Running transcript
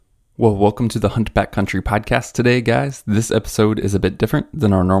Well, welcome to the Hunt Backcountry podcast today, guys. This episode is a bit different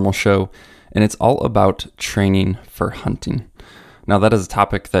than our normal show, and it's all about training for hunting. Now, that is a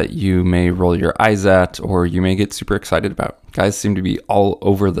topic that you may roll your eyes at, or you may get super excited about. Guys seem to be all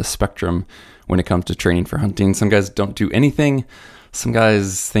over the spectrum when it comes to training for hunting. Some guys don't do anything. Some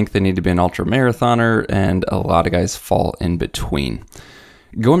guys think they need to be an ultra marathoner, and a lot of guys fall in between.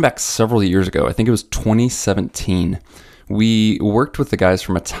 Going back several years ago, I think it was 2017, we worked with the guys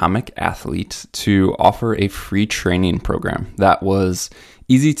from Atomic Athlete to offer a free training program that was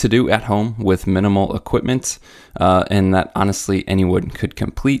easy to do at home with minimal equipment, and that honestly anyone could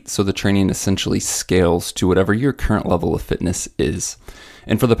complete. So the training essentially scales to whatever your current level of fitness is.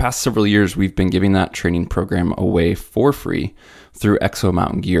 And for the past several years, we've been giving that training program away for free through Exo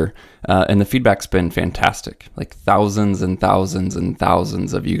Mountain Gear. And the feedback's been fantastic. Like thousands and thousands and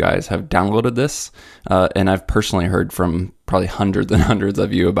thousands of you guys have downloaded this. And I've personally heard from probably hundreds and hundreds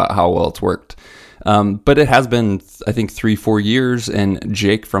of you about how well it's worked. But it has been, I think, 3-4 years, and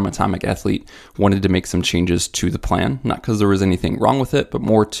Jake from Atomic Athlete wanted to make some changes to the plan, not because there was anything wrong with it, but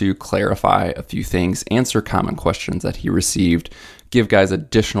more to clarify a few things, answer common questions that he received, give guys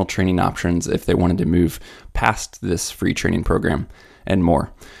additional training options if they wanted to move past this free training program, and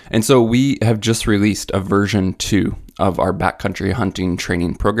more. And so we have just released a version 2 of our backcountry hunting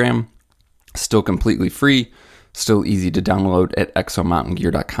training program, still completely free, still easy to download at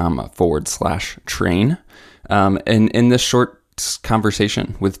exomountaingear.com/train. And in this short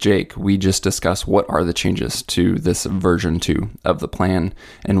conversation with Jake, we just discuss what are the changes to this version 2 of the plan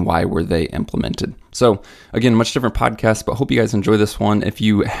and why were they implemented. So again, much different podcast, but hope you guys enjoy this one. If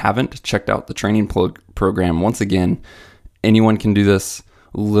you haven't checked out the training program, once again, anyone can do this.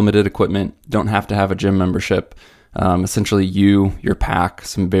 Limited equipment, don't have to have a gym membership. Essentially your pack,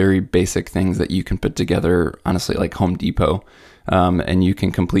 some very basic things that you can put together, honestly, like Home Depot, and you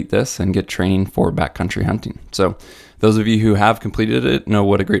can complete this and get training for backcountry hunting. So those of you who have completed it know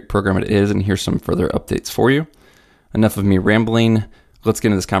what a great program it is, and here's some further updates for you. Enough of me rambling. Let's get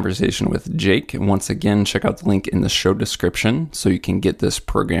into this conversation with Jake. And once again, check out the link in the show description so you can get this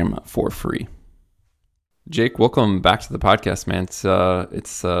program for free. Jake, welcome back to the podcast, man.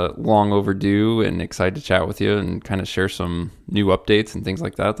 It's long overdue, and excited to chat with you and kind of share some new updates and things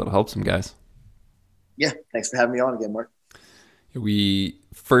like that that'll help some guys. Yeah, thanks for having me on again, Mark. We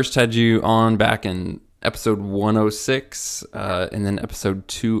first had you on back in episode 106, and then episode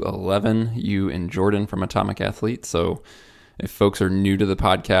 211, you and Jordan from Atomic Athlete. So if folks are new to the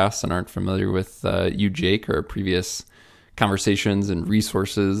podcast and aren't familiar with you, Jake, or previous conversations and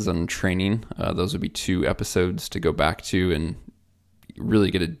resources and training, those would be 2 episodes to go back to and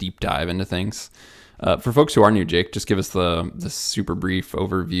really get a deep dive into things. For folks who are new, Jake, just give us the super brief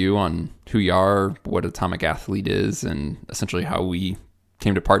overview on who you are, what Atomic Athlete is, and essentially how we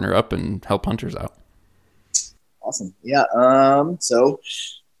came to partner up and help hunters out. Awesome. Yeah. So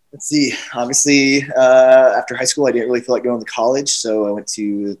let's see. Obviously, after high school, I didn't really feel like going to college, so I went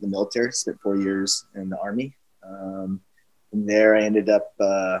to the military, spent 4 years in the Army. From there, I ended up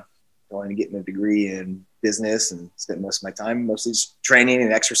going and getting a degree in business and spent most of my time mostly just training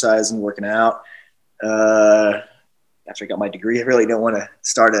and exercise and working out. After I got my degree, I really don't want to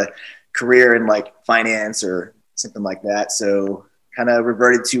start a career in like finance or something like that. So kind of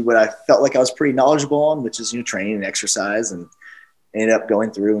reverted to what I felt like I was pretty knowledgeable on, which is, training and exercise, and ended up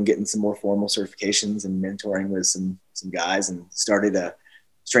going through and getting some more formal certifications and mentoring with some guys, and started a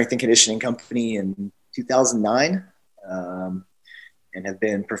strength and conditioning company in 2009. And have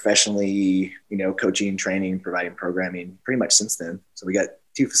been professionally, coaching, training, providing programming pretty much since then. So we got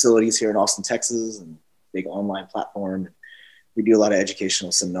 2 facilities here in Austin, Texas, and big online platform. We do a lot of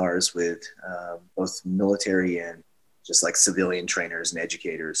educational seminars with both military and just like civilian trainers and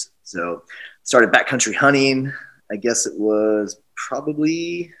educators. So started backcountry hunting. I guess it was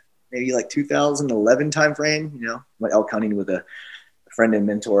probably maybe like 2011 timeframe. Went elk hunting with a friend and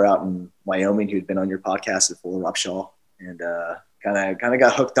mentor out in Wyoming who had been on your podcast before, Rob Shaw, and kind of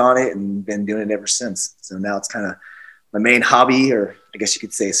got hooked on it and been doing it ever since. So now it's kind of my main hobby, or I guess you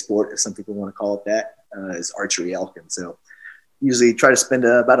could say sport, if some people want to call it that, is archery elk. And so usually try to spend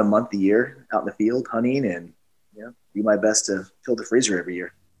about a month a year out in the field hunting, and do my best to fill the freezer every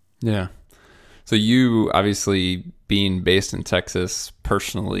year. Yeah. So you obviously, being based in Texas,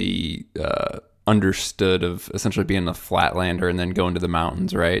 personally understood of essentially being a flatlander and then going to the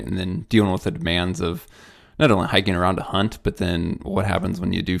mountains, right? And then dealing with the demands of not only hiking around to hunt, but then what happens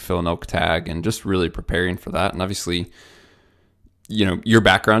when you do fill an elk tag, and just really preparing for that. And obviously, your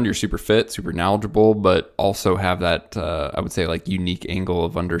background, you're super fit, super knowledgeable, but also have that, I would say, like unique angle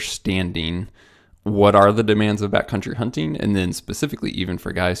of understanding what are the demands of backcountry hunting, and then specifically even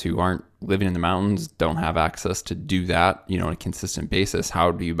for guys who aren't living in the mountains, don't have access to do that, on a consistent basis,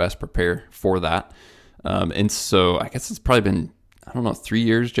 how do you best prepare for that? And so I guess it's probably been, I don't know, 3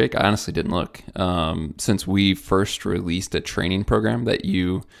 years, Jake. I honestly didn't look, since we first released a training program that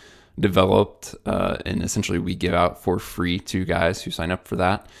you developed, and essentially we give out for free to guys who sign up for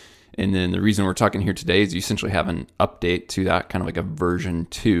that. And then the reason we're talking here today is you essentially have an update to that, kind of like a version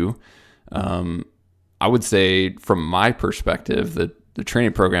 2. I would say from my perspective, the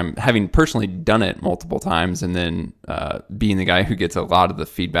training program, having personally done it multiple times and then being the guy who gets a lot of the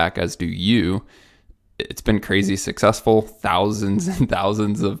feedback, as do you, it's been crazy successful. Thousands and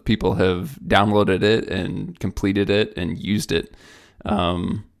thousands of people have downloaded it and completed it and used it.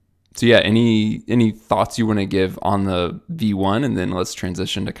 So yeah, any thoughts you want to give on the V1, and then let's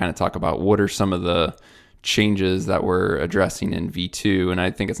transition to kind of talk about what are some of the changes that we're addressing in V2. And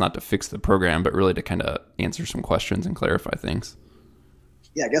I think it's not to fix the program, but really to kind of answer some questions and clarify things.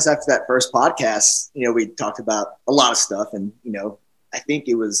 Yeah, I guess after that first podcast, we talked about a lot of stuff, and I think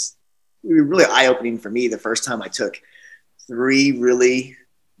it was really eye-opening for me the first time I took 3 really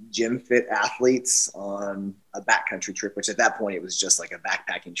gym fit athletes on a backcountry trip, which at that point it was just like a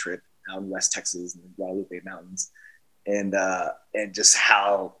backpacking trip out in West Texas in the Guadalupe Mountains. And just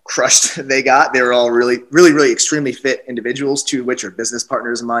how crushed they got. They were all really, really, really extremely fit individuals, 2 of which are business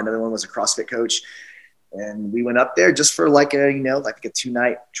partners of mine. Another one was a CrossFit coach. And we went up there just for like a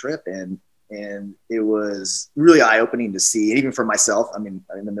 2-night trip. And it was really eye-opening to see. And even for myself, I mean,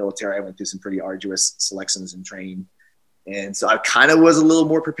 in the military, I went through some pretty arduous selections and training. And so I kind of was a little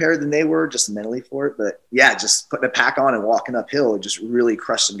more prepared than they were, just mentally for it. But yeah, just putting a pack on and walking uphill just really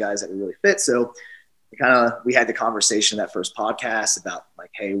crushed some guys that were really fit. So we had the conversation that first podcast about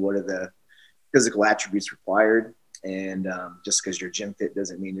like, hey, what are the physical attributes required? And just because you're gym fit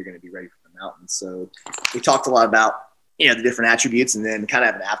doesn't mean you're going to be ready for the mountains. So we talked a lot about, the different attributes, and then kind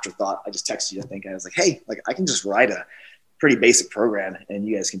of have an afterthought. I just texted you, I was like, hey, like I can just write a pretty basic program and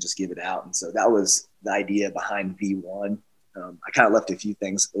you guys can just give it out. And so that was the idea behind V1. I kind of left a few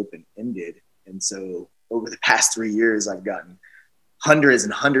things open-ended. And so over the past 3 years, I've gotten hundreds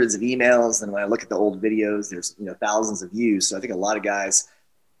and hundreds of emails. And when I look at the old videos, there's, thousands of views. So I think a lot of guys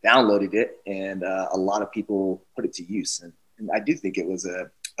downloaded it, and a lot of people put it to use. And I do think it was a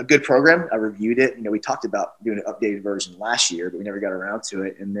good program. I reviewed it. We talked about doing an updated version last year, but we never got around to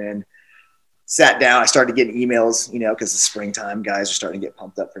it. And then sat down, I started getting emails, because it's springtime, guys are starting to get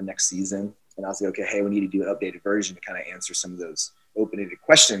pumped up for next season. And I was like, okay, hey, we need to do an updated version to kind of answer some of those open-ended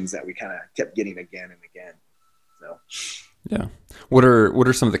questions that we kind of kept getting again and again. So, yeah. What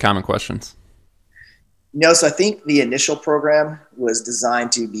are some of the common questions? So I think the initial program was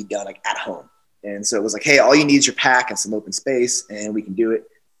designed to be done like at home. And so it was like, hey, all you need is your pack and some open space and we can do it.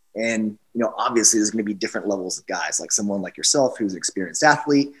 And, obviously there's going to be different levels of guys, like someone like yourself, who's an experienced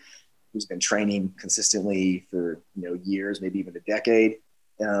athlete, who's been training consistently for, years, maybe even a decade.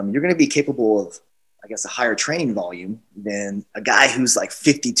 You're going to be capable of, I guess, a higher training volume than a guy who's like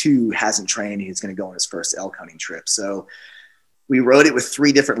 52, hasn't trained, who's going to go on his first elk hunting trip. So we wrote it with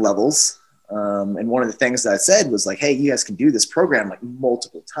 3 different levels. And one of the things that I said was like, hey, you guys can do this program like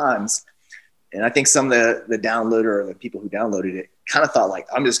multiple times. And I think some of the downloader or the people who downloaded it kind of thought like,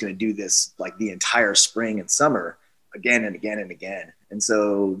 I'm just going to do this like the entire spring and summer again and again and again. And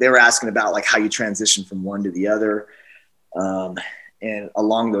so they were asking about like how you transition from one to the other. And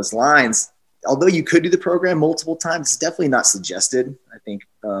along those lines, although you could do the program multiple times, it's definitely not suggested. I think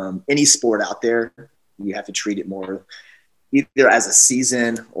any sport out there, you have to treat it more either as a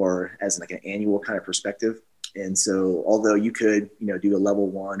season or as like an annual kind of perspective. And so although you could, do a level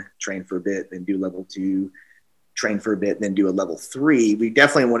 1, train for a bit, then do level 2, train for a bit, then do a level 3, we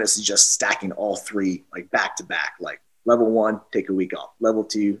definitely want to suggest stacking all 3 like back to back, like level 1, take a week off, level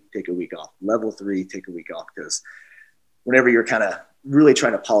 2, take a week off, level 3, take a week off. Because whenever you're kind of really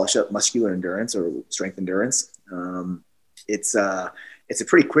trying to polish up muscular endurance or strength endurance, it's a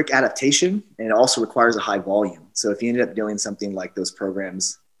pretty quick adaptation, and it also requires a high volume. So if you ended up doing something like those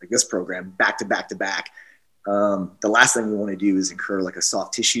programs, like this program, back to back to back, the last thing we want to do is incur like a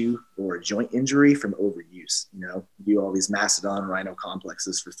soft tissue or a joint injury from overuse. You do all these mastodon rhino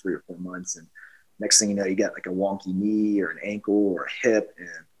complexes for 3 or 4 months, and next thing you know, you get like a wonky knee or an ankle or a hip. And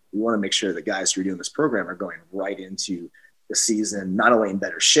we want to make sure that guys who are doing this program are going right into the season, not only in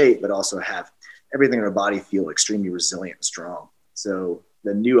better shape, but also have everything in our body feel extremely resilient and strong. So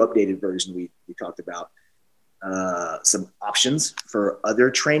the new updated version, we talked about some options for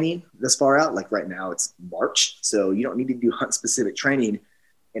other training this far out. Like right now it's March. So you don't need to do hunt specific training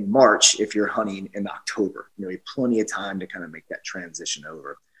in March if you're hunting in October. You have plenty of time to kind of make that transition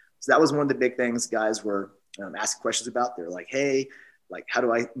over. So that was one of the big things guys were asking questions about. They're like, hey, like, how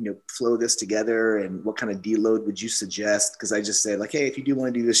do I, flow this together, and what kind of deload would you suggest? Because I just said, like, hey, if you do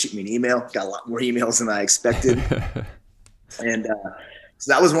want to do this, shoot me an email. Got a lot more emails than I expected. And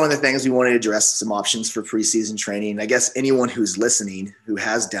so that was one of the things we wanted to address, some options for preseason training. I guess anyone who's listening who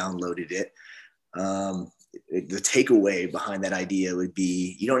has downloaded it, the takeaway behind that idea would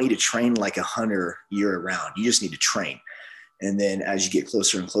be you don't need to train like a hunter year round. You just need to train. And then as you get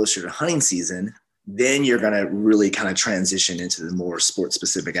closer and closer to hunting season, then you're going to really kind of transition into the more sport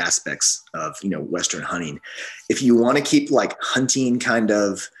specific aspects of, Western hunting. If you want to keep like hunting kind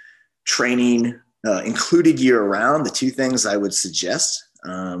of training included year round, the two things I would suggest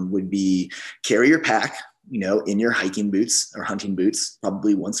would be carry your pack, in your hiking boots or hunting boots,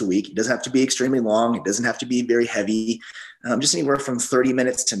 probably once a week. It doesn't have to be extremely long. It doesn't have to be very heavy. Just anywhere from 30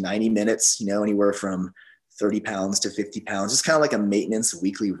 minutes to 90 minutes, anywhere from 30 pounds to 50 pounds. It's kind of like a maintenance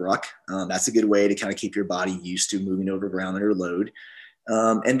weekly ruck. That's a good way to kind of keep your body used to moving over ground under load.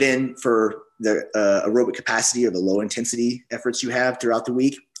 And then for the aerobic capacity or the low intensity efforts you have throughout the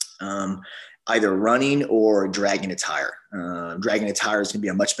week, either running or dragging a tire. Dragging a tire is going to be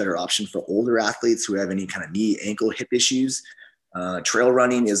a much better option for older athletes who have any kind of knee, ankle, hip issues. Trail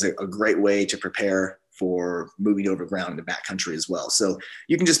running is a great way to prepare for moving over ground in the backcountry as well. So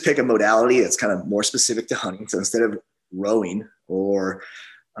you can just pick a modality that's kind of more specific to hunting. So instead of rowing or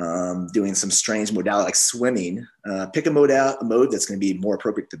doing some strange modality like swimming, pick a mode that's going to be more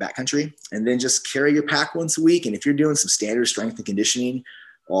appropriate to backcountry, and then just carry your pack once a week. And if you're doing some standard strength and conditioning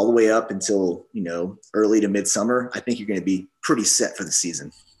all the way up until, early to midsummer, I think you're going to be pretty set for the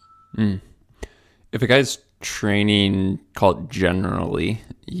season. If a guy's training, call it generally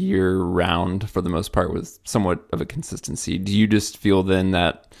year round for the most part with somewhat of a consistency, do you just feel then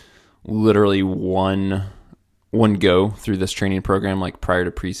that literally one go through this training program, like prior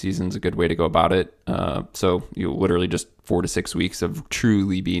to preseason, is a good way to go about it? So you literally just 4 to 6 weeks of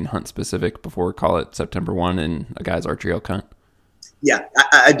truly being hunt specific before, call it September 1 and a guy's archery elk hunt? Yeah,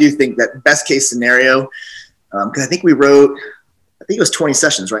 I do think that best case scenario, because I think it was 20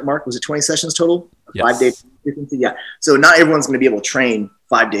 sessions, right, Mark? Was it 20 sessions total? Yes. 5 days? Yeah. So not everyone's going to be able to train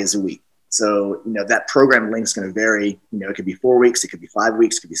 5 days a week. So, that program length is going to vary. It could be 4 weeks, it could be 5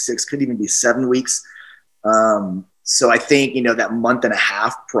 weeks, it could be 6, could even be 7 weeks. So I think, that month and a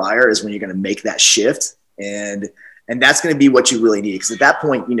half prior is when you're going to make that shift. And that's going to be what you really need. Because at that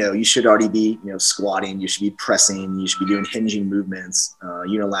point, you should already be, squatting, you should be pressing, you should be doing hinging movements,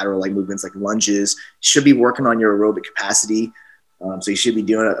 unilateral leg movements like lunges. You should be working on your aerobic capacity. So you should be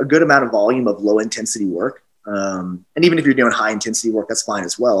doing a good amount of volume of low intensity work. And even if you're doing high intensity work, that's fine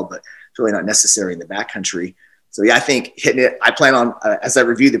as well, but it's really not necessary in the backcountry. So yeah, I think hitting it, I plan on, as I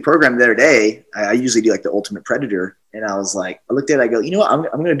reviewed the program the other day, I usually do like the Ultimate Predator. And I was like, I looked at it, I go, I'm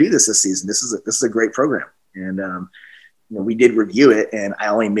going to do this season. This is a great program. And, we did review it, and I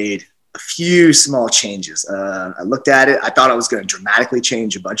only made a few small changes. I looked at it. I thought I was going to dramatically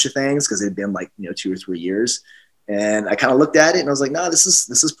change a bunch of things because it had been like, 2 or 3 years. And I kind of looked at it and I was like, no, this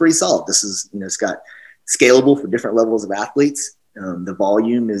is pretty solid. This is, it's got scalable for different levels of athletes. The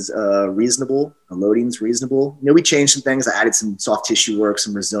volume is reasonable. The loading's reasonable. We changed some things. I added some soft tissue work,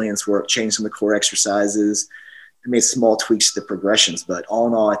 some resilience work, changed some of the core exercises. I made small tweaks to the progressions, but all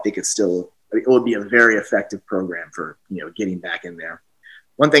in all, I think it would be a very effective program for, getting back in there.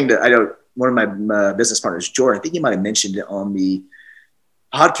 One thing that one of my business partners, Jordan, I think he might've mentioned it on the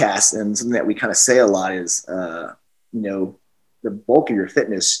podcast, and something that we kind of say a lot is, the bulk of your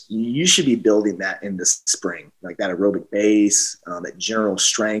fitness, you should be building that in the spring, like that aerobic base, that general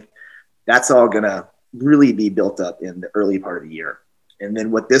strength. That's all going to really be built up in the early part of the year. And then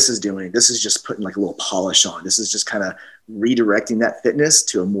what this is doing, this is just putting like a little polish on. This is just kind of redirecting that fitness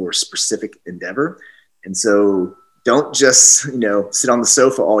to a more specific endeavor. And so don't just, sit on the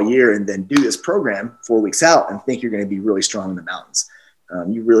sofa all year and then do this program 4 weeks out and think you're going to be really strong in the mountains.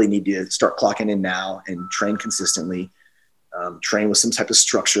 You really need to start clocking in now and train consistently, train with some type of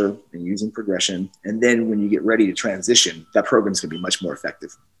structure and using progression. And then when you get ready to transition, that program is going to be much more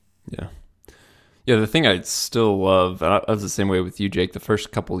effective. Yeah. Yeah, the thing I still love, and I was the same way with you, Jake, the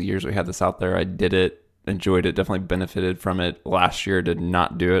first couple of years we had this out there, I did it, enjoyed it, definitely benefited from it. Last year, did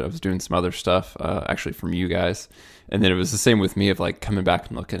not do it. I was doing some other stuff, actually from you guys. And then it was the same with me of like coming back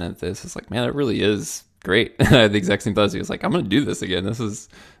and looking at this. It's like, man, it really is great. I had the exact same thought as you. It's like, I'm going to do this again. This is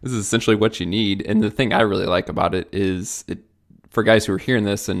essentially what you need. And the thing I really like about it is for guys who are hearing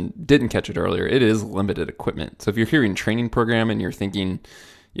this and didn't catch it earlier, it is limited equipment. So if you're hearing training program and you're thinking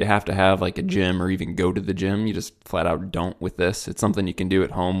you have to have like a gym or even go to the gym, you just flat out don't with this. It's something you can do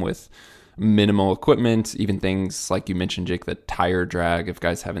at home with minimal equipment, even things like you mentioned, Jake, the tire drag. If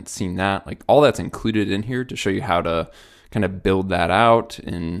guys haven't seen that, like all that's included in here to show you how to kind of build that out.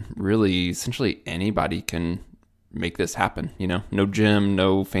 And really, essentially, anybody can make this happen. No gym,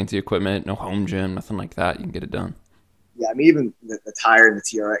 no fancy equipment, no home gym, nothing like that. You can get it done. Yeah, I mean, even the tire and the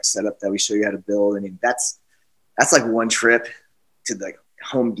TRX setup that we show you how to build. I mean, that's like one trip to the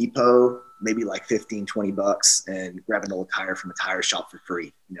Home Depot, maybe like 15-20 bucks, and grab an old tire from a tire shop for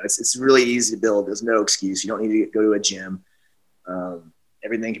free. It's really easy to build. There's no excuse. You don't need to go to a gym.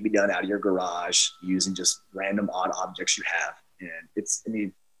 Everything can be done out of your garage using just random odd objects you have.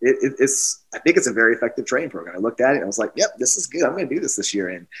 And I think it's a very effective training program. I looked at it and I was like, yep, this is good. I'm going to do this year.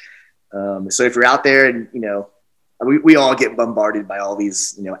 And so if you're out there and, we all get bombarded by all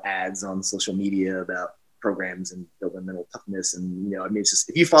these, ads on social media about programs and building mental toughness. And, it's just,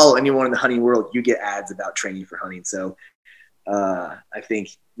 if you follow anyone in the hunting world, you get ads about training for hunting. So I think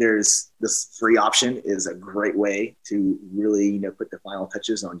there's this free option is a great way to really, put the final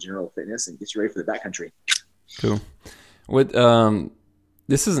touches on general fitness and get you ready for the backcountry. Cool.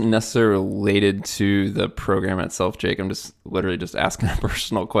 This isn't necessarily related to the program itself, Jake. I'm just literally just asking a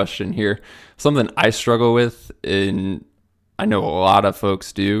personal question here. Something I struggle with, and I know a lot of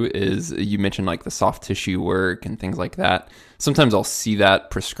folks do, is you mentioned like the soft tissue work and things like that. Sometimes I'll see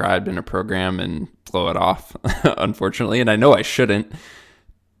that prescribed in a program and blow it off, unfortunately, and I know I shouldn't.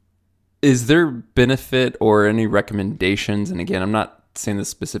 Is there benefit or any recommendations? And again, I'm not saying this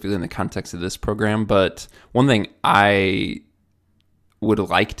specifically in the context of this program, but one thing I would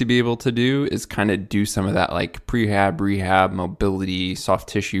like to be able to do is kind of do some of that like prehab, rehab, mobility, soft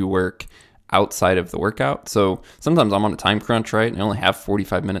tissue work outside of the workout. So sometimes I'm on a time crunch, right? And I only have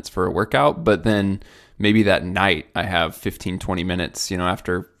 45 minutes for a workout, but then maybe that night I have 15, 20 minutes,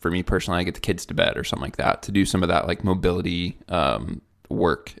 after, for me personally, I get the kids to bed or something like that to do some of that like mobility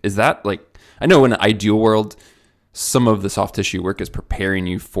work. Is that like, I know in an ideal world, some of the soft tissue work is preparing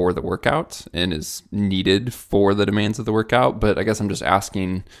you for the workout and is needed for the demands of the workout. But I guess I'm just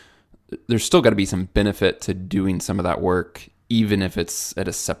asking, there's still got to be some benefit to doing some of that work, even if it's at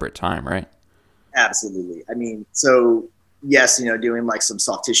a separate time, right? Absolutely. I mean, so yes, doing like some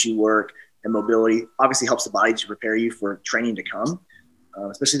soft tissue work and mobility obviously helps the body to prepare you for training to come,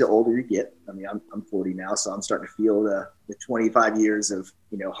 especially the older you get. I mean, I'm 40 now, so I'm starting to feel the 25 years of,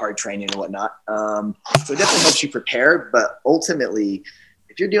 hard training and whatnot. So it definitely helps you prepare, but ultimately,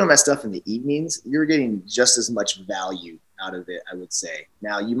 if you're doing that stuff in the evenings, you're getting just as much value out of it, I would say.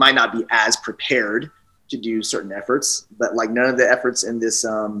 Now, you might not be as prepared to do certain efforts, but like none of the efforts in this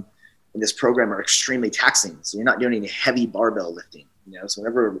program are extremely taxing. So you're not doing any heavy barbell lifting, so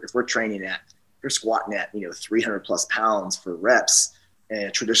if we're training if you're squatting at, 300 plus pounds for reps in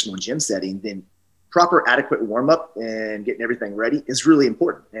a traditional gym setting, then proper adequate warm up and getting everything ready is really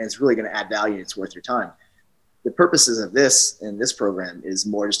important. And it's really going to add value. And it's worth your time. The purposes of this program is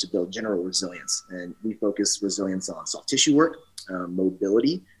more just to build general resilience. And we focus resilience on soft tissue work,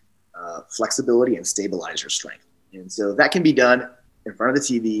 mobility, flexibility, and stabilizer strength. And so that can be done in front of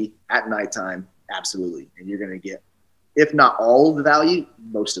the TV at nighttime. Absolutely. And you're going to get, if not all of the value,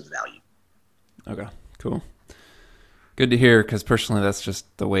 most of the value. Okay, cool. Good to hear, because personally, that's just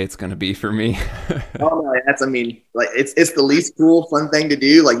the way it's going to be for me. Oh no, it's the least cool, fun thing to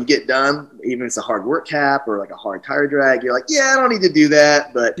do. Like you get done, even if it's a hard work cap or like a hard tire drag, you're like, yeah, I don't need to do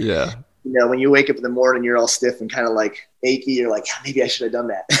that. But yeah, when you wake up in the morning, you're all stiff and kind of like achy. You're like, maybe I should have done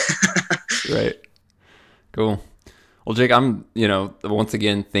that. Right. Cool. Well, Jake, once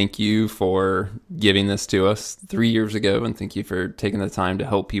again, thank you for giving this to us 3 years ago, and thank you for taking the time to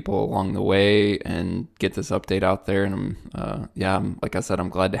help people along the way and get this update out there. And like I said, I'm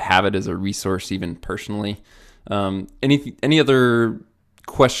glad to have it as a resource, even personally. Any other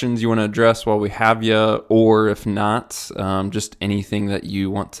questions you want to address while we have you, or if not, just anything that you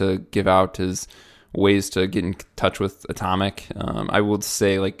want to give out as ways to get in touch with Atomic? I would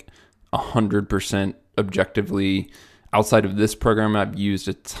say like 100% objectively, outside of this program, I've used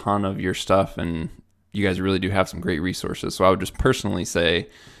a ton of your stuff, and you guys really do have some great resources. So I would just personally say,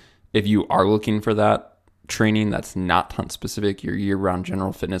 if you are looking for that training that's not hunt specific, your year-round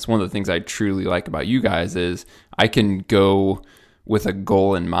general fitness, one of the things I truly like about you guys is I can go with a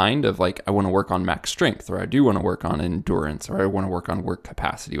goal in mind of like, I want to work on max strength, or I do want to work on endurance, or I want to work on work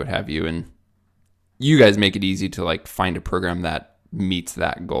capacity, what have you. And you guys make it easy to like find a program that meets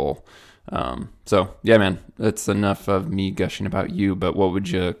that goal. So yeah, man, that's enough of me gushing about you, but what would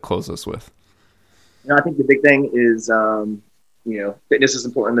you close us with? I think the big thing is, fitness is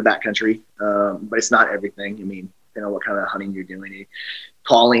important in the backcountry, but it's not everything. I mean, depending on what kind of hunting you're doing,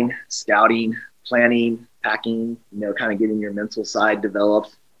 calling, scouting, planning, packing, kind of getting your mental side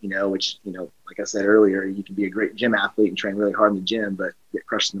developed. which, like I said earlier, you can be a great gym athlete and train really hard in the gym, but get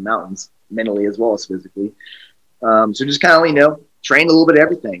crushed in the mountains mentally as well as physically. So just kind of, train a little bit of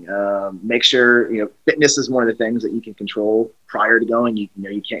everything. Make sure, fitness is one of the things that you can control prior to going. You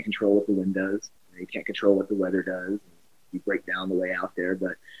can't control what the wind does. You can't control what the weather does. You break down the way out there,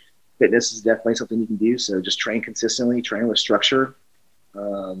 but fitness is definitely something you can do. So just train consistently, train with structure.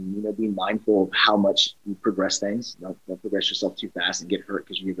 Be mindful of how much you progress things. Don't progress yourself too fast and get hurt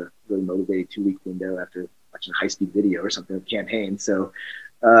because you have a really motivated 2-week window after watching a high-speed video or something of campaign. So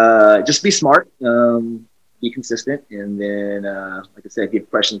just be smart, be consistent, and then, like I said, if you have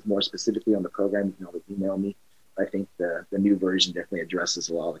questions more specifically on the program, you can always email me. I think the new version definitely addresses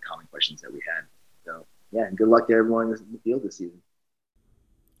a lot of the common questions that we had. So, yeah, and good luck to everyone in the field this season.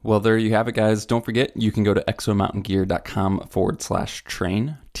 Well, there you have it, guys. Don't forget, you can go to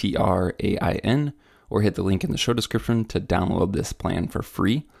exomountaingear.com/train, TRAIN, or hit the link in the show description to download this plan for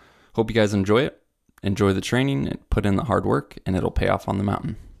free. Hope you guys enjoy it. Enjoy the training, put in the hard work, and it'll pay off on the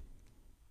mountain.